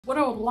what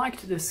I would like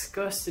to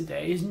discuss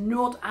today is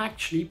not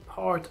actually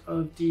part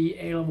of the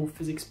A-level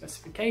physics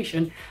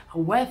specification.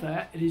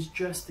 However, it is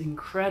just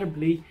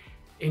incredibly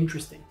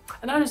interesting.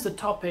 And that is the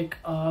topic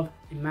of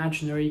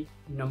imaginary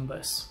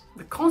numbers.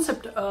 The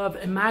concept of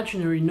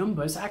imaginary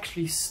numbers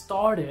actually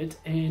started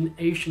in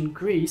ancient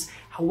Greece.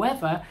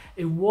 However,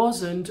 it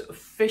wasn't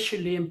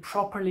officially and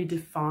properly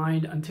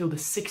defined until the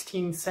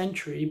 16th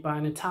century by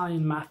an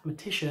Italian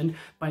mathematician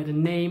by the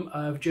name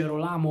of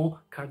Gerolamo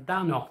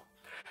Cardano.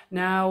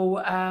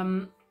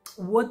 Now,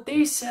 what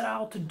they set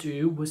out to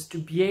do was to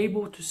be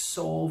able to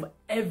solve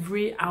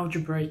every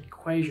algebraic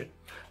equation.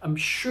 I'm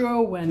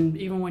sure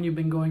even when you've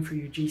been going through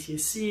your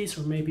GCSEs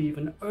or maybe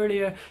even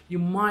earlier, you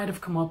might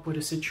have come up with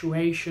a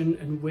situation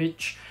in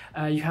which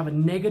you have a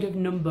negative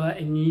number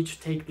and you need to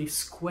take the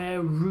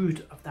square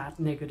root of that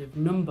negative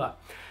number.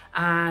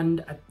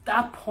 And at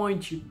that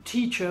point, your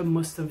teacher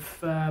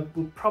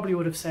probably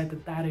would have said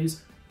that that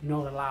is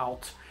not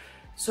allowed.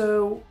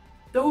 So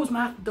those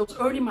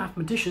early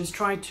mathematicians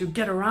tried to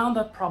get around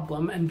that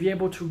problem and be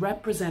able to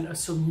represent a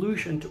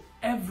solution to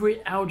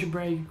every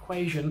algebraic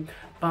equation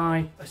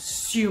by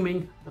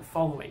assuming the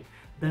following: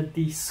 that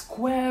the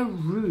square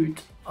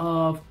root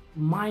of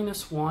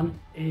 -1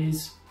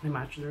 is an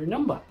imaginary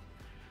number.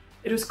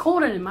 It is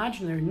called an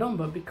imaginary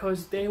number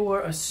because they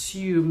were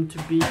assumed to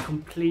be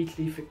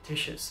completely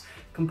fictitious,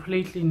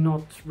 completely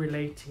not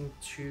relating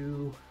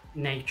to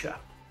nature.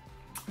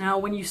 Now,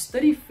 when you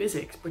study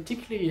physics,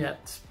 particularly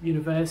at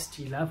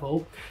university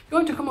level, you're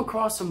going to come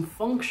across some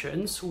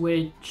functions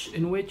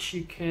in which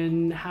you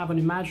can have an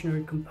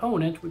imaginary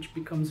component, which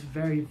becomes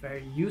very,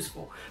 very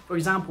useful. For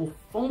example,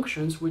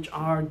 functions which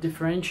are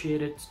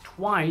differentiated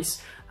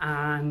twice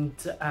and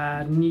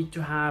need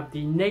to have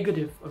the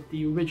negative of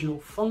the original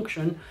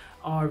function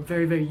are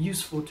very, very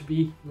useful to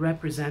be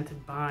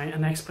represented by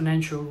an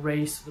exponential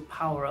raised to the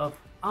power of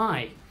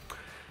I.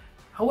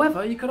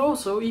 However, you could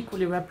also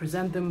equally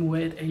represent them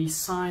with a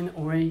sine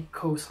or a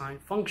cosine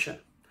function.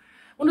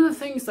 One of the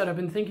things that I've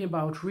been thinking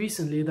about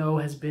recently, though,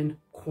 has been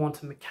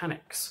quantum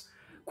mechanics.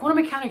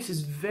 Quantum mechanics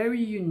is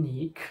very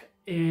unique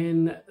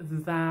in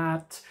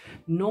that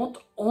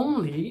not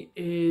only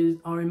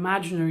are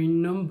imaginary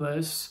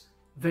numbers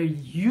very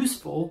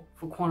useful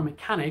for quantum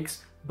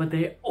mechanics, but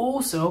they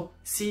also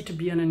seem to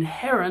be an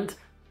inherent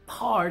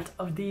part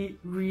of the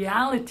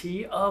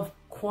reality of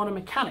quantum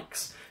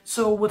mechanics.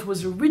 So what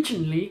was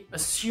originally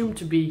assumed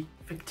to be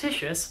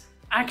fictitious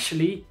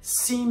actually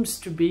seems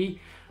to be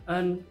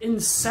an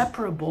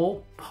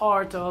inseparable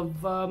part of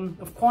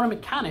quantum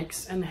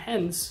mechanics, and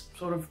hence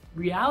sort of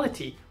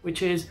reality,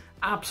 which is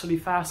absolutely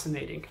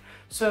fascinating.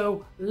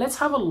 So let's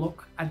have a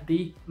look at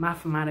the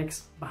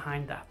mathematics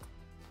behind that.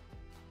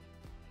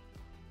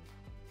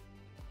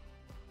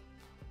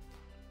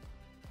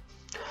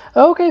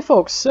 Okay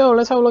folks, so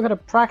let's have a look at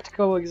a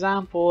practical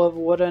example of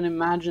what an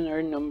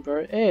imaginary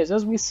number is.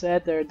 As we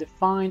said, they're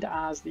defined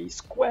as the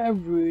square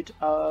root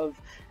of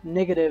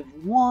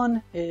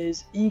 -1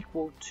 is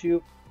equal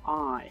to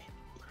I.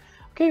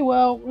 Okay,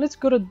 well, let's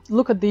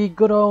look at the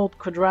good old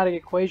quadratic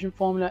equation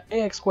formula.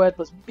 Ax squared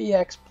plus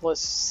bx plus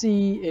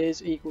c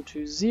is equal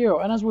to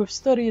 0. And as we've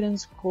studied in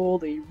school,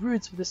 the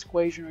roots of this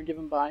equation are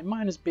given by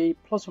 -b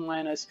plus or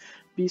minus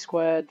b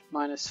squared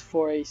minus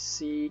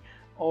 4ac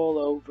all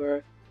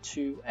over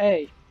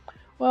 2a.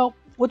 Well,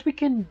 what we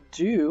can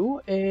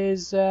do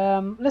is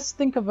let's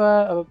think of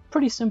a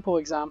pretty simple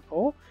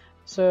example.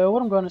 So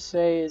what I'm going to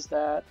say is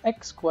that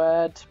x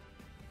squared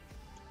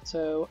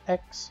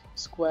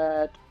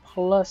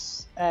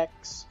plus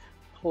x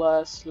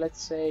plus,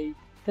 let's say,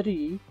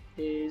 3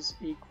 is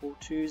equal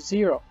to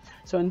 0.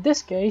 So in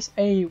this case,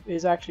 a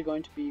is actually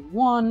going to be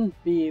 1,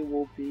 b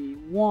will be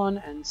 1,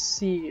 and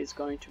c is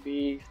going to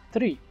be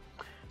 3.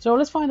 So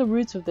let's find the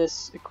roots of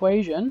this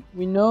equation.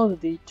 We know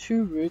that the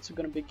two roots are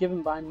going to be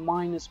given by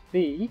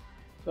 -b,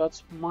 so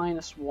that's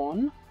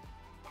 -1,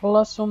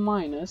 plus or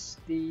minus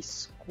the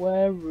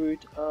square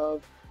root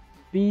of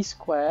b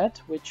squared,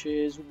 which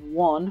is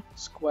 1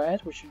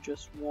 squared, which is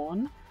just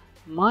 1,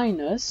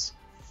 minus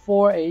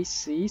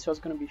 4ac, so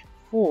it's going to be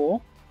 4,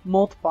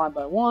 multiplied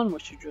by 1,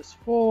 which is just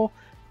 4,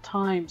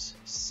 times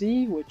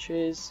c, which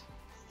is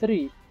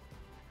 3.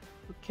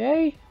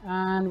 Okay,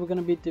 and we're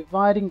going to be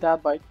dividing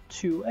that by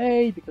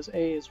 2a, because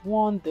a is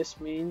 1. This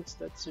means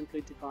that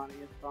simply dividing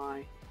it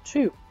by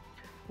 2.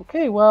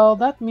 Okay, well,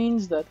 that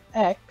means that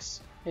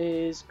x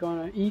is going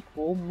to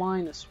equal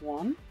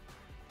 -1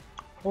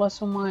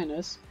 plus or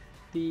minus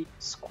the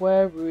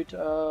square root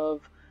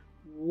of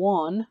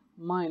 1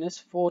 minus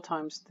 4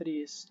 times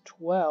 3 is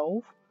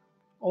 12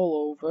 all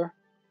over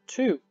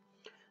 2.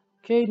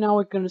 Okay, now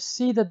we're going to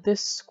see that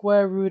this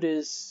square root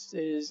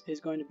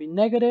is going to be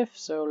negative,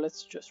 so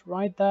let's just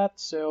write that.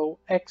 So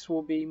x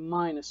will be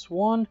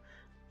 -1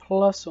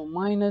 plus or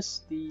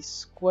minus the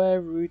square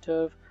root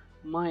of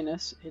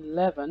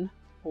 -11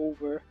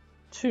 over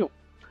 2.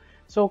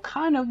 So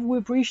kind of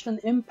we've reached an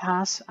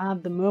impasse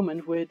at the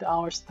moment with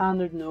our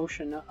standard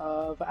notion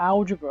of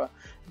algebra.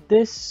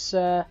 This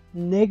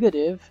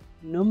negative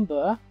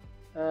number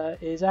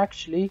is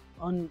actually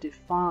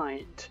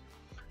undefined.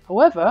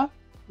 However,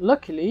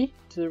 luckily,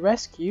 to the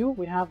rescue,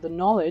 we have the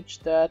knowledge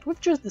that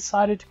we've just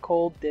decided to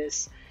call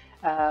this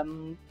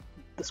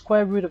the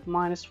square root of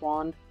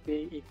 -1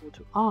 being equal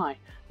to I.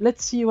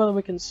 Let's see whether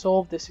we can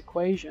solve this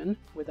equation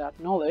with that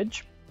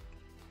knowledge.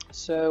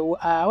 So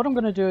what I'm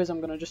going to do is I'm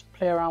going to just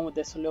play around with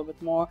this a little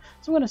bit more.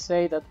 So I'm going to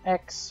say that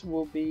x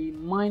will be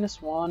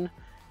 -1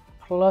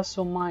 plus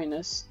or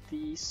minus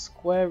the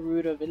square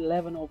root of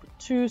 11 over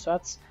 2, so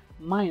that's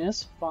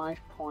minus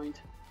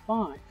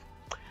 5.5.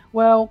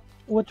 Well,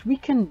 what we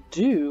can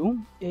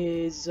do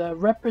is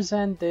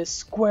represent this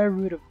square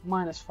root of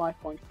minus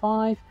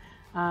 5.5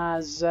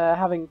 as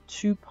having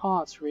two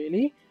parts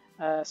really,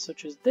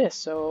 such as this.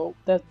 So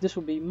that this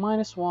will be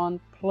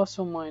 -1 plus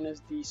or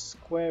minus the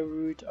square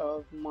root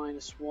of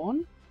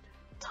 -1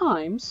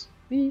 times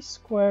the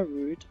square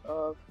root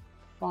of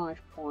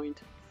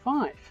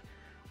 5.5.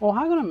 Well,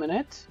 hang on a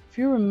minute. If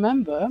you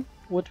remember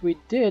what we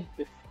did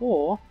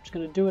before, I'm just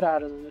going to do it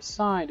out as an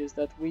aside, is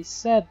that we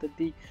said that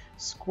the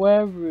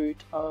square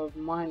root of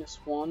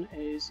 -1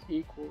 is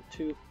equal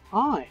to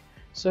I.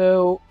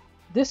 So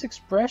this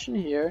expression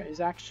here is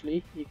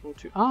actually equal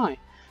to I.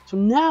 So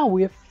now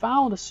we have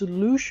found a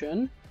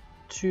solution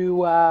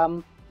to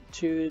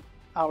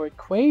our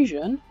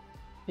equation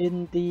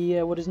in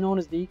the what is known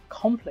as the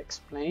complex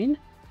plane,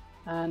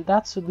 and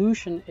that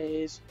solution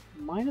is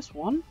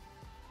 -1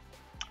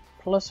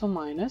 plus or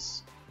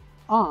minus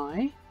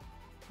I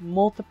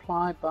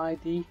multiplied by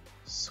the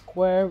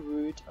square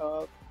root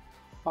of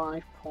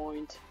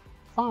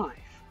 5.5.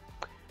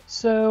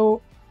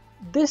 So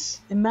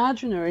this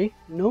imaginary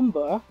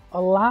number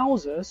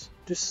allows us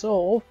to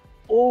solve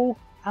all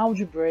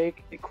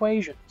algebraic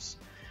equations.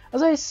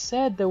 As I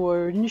said, they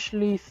were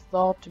initially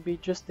thought to be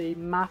just a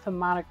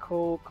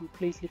mathematical,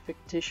 completely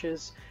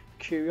fictitious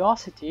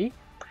curiosity.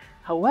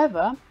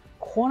 However,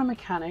 quantum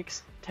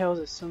mechanics tells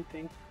us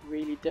something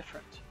really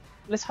different.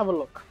 Let's have a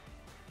look.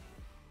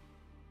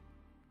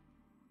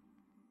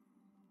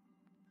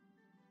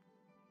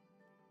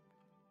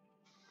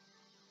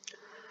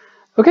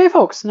 Okay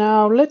folks,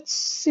 now let's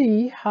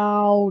see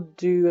how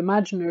do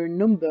imaginary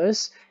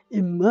numbers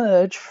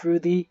emerge through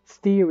the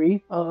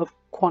theory of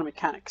quantum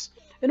mechanics.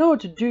 In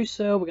order to do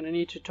so, we're going to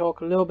need to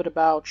talk a little bit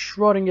about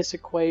Schrodinger's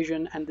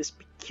equation and this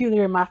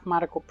peculiar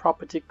mathematical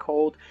property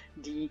called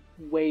the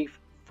wave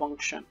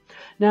function.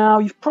 Now,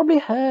 you've probably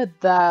heard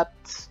that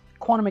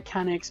quantum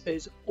mechanics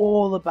is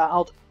all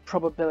about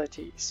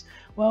probabilities.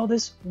 Well,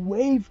 this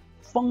wave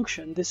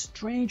function, this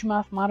strange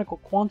mathematical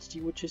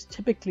quantity, which is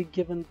typically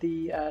given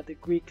the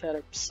Greek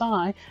letter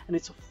psi, and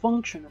it's a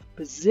function of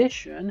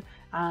position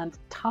and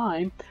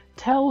time,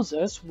 tells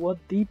us what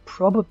the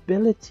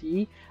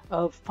probability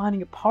of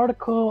finding a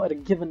particle at a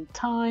given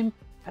time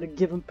at a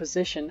given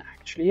position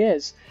actually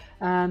is.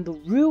 And the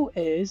rule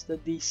is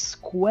that the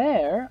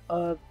square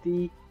of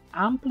the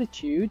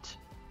amplitude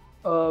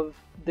of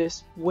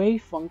this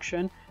wave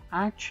function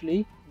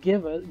actually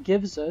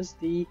gives us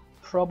the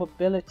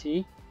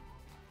probability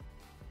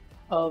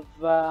of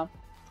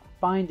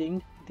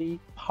finding the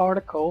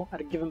particle at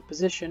a given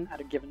position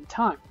at a given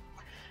time.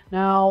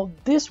 Now,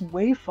 this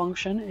wave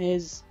function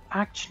is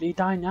actually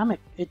dynamic.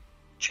 It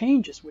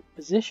changes with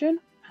position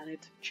and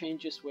it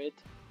changes with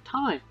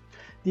time.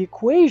 The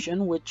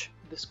equation which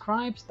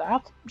describes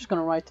that, I'm just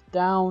going to write it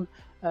down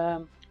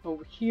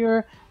over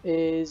here,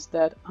 is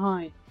that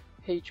I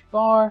h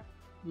bar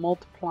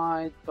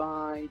multiplied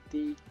by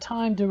the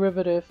time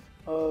derivative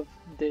of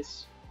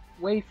this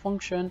wave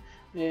function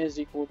is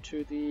equal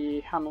to the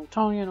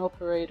Hamiltonian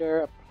operator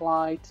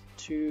applied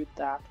to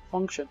that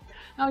function.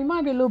 Now you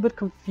might be a little bit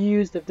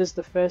confused if this is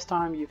the first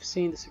time you've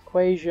seen this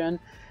equation.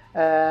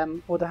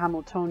 What the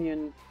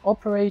Hamiltonian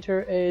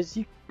operator is.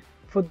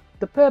 For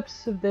the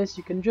purpose of this,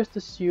 you can just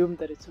assume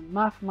that it's a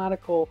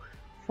mathematical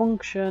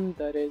function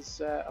that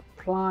is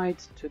applied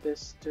to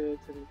this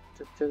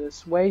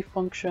this wave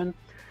function.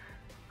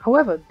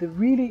 However, the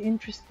really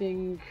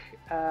interesting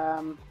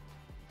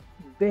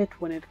bit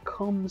when it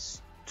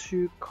comes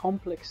to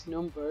complex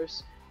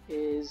numbers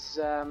is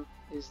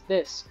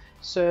this.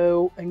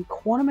 So in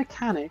quantum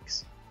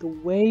mechanics, the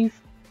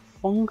wave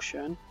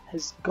function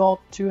has got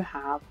to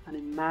have an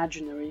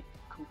imaginary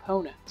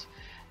component.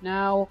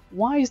 Now,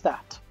 why is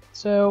that?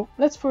 So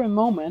let's for a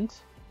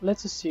moment,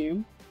 let's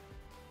assume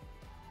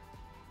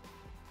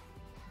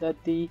that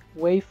the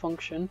wave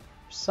function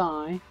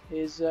psi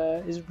is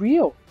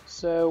real.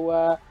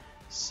 So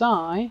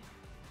psi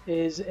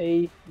is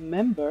a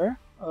member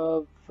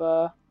of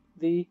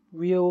the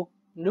real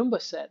number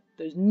set.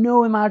 There's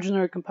no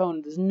imaginary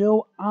component. There's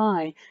no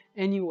I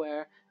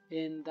anywhere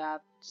in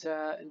that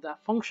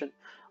function.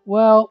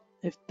 Well,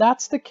 if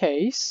that's the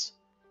case,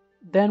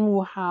 then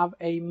we'll have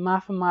a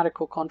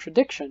mathematical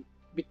contradiction,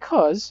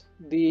 because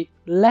the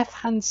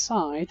left-hand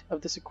side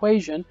of this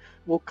equation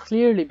will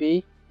clearly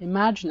be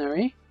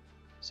imaginary.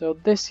 So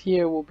this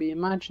here will be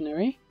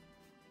imaginary,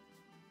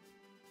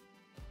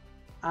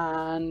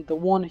 and the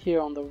one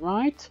here on the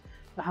right,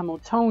 the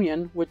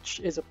Hamiltonian, which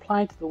is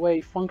applied to the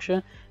wave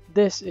function,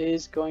 this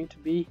is going to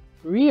be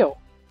real.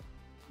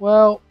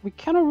 Well, we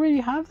cannot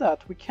really have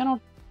that. We cannot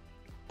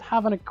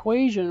have an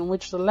equation in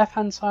which the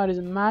left-hand side is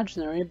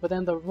imaginary, but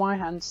then the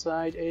right-hand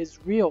side is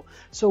real.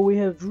 So we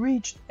have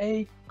reached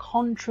a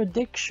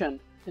contradiction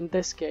in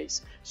this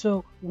case.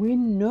 So we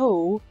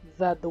know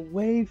that the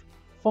wave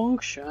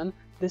function,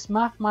 this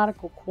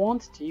mathematical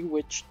quantity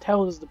which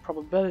tells us the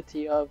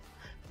probability of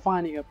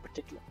finding a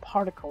particular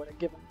particle at a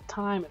given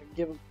time at a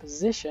given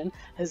position,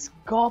 has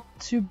got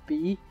to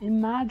be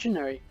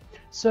imaginary.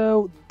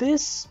 So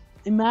this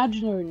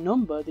imaginary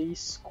number, the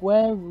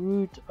square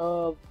root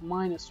of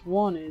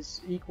 -1,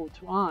 is equal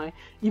to I,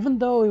 even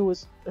though it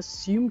was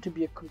assumed to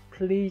be a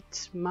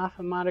complete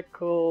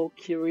mathematical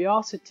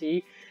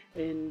curiosity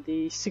in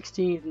the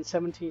 16th and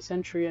 17th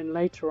century and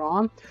later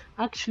on,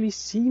 actually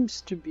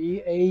seems to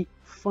be a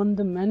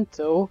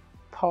fundamental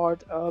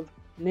part of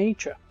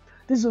nature.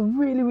 This is a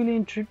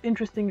really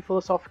interesting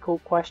philosophical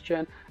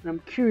question, and I'm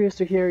curious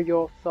to hear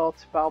your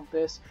thoughts about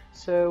this.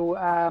 So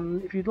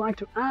if you'd like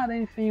to add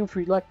anything, if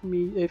you'd like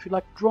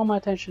to draw my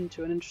attention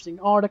to an interesting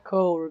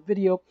article or a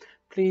video,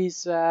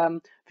 please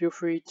feel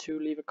free to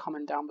leave a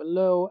comment down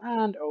below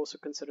and also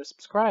consider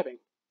subscribing.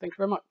 Thank you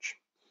very much.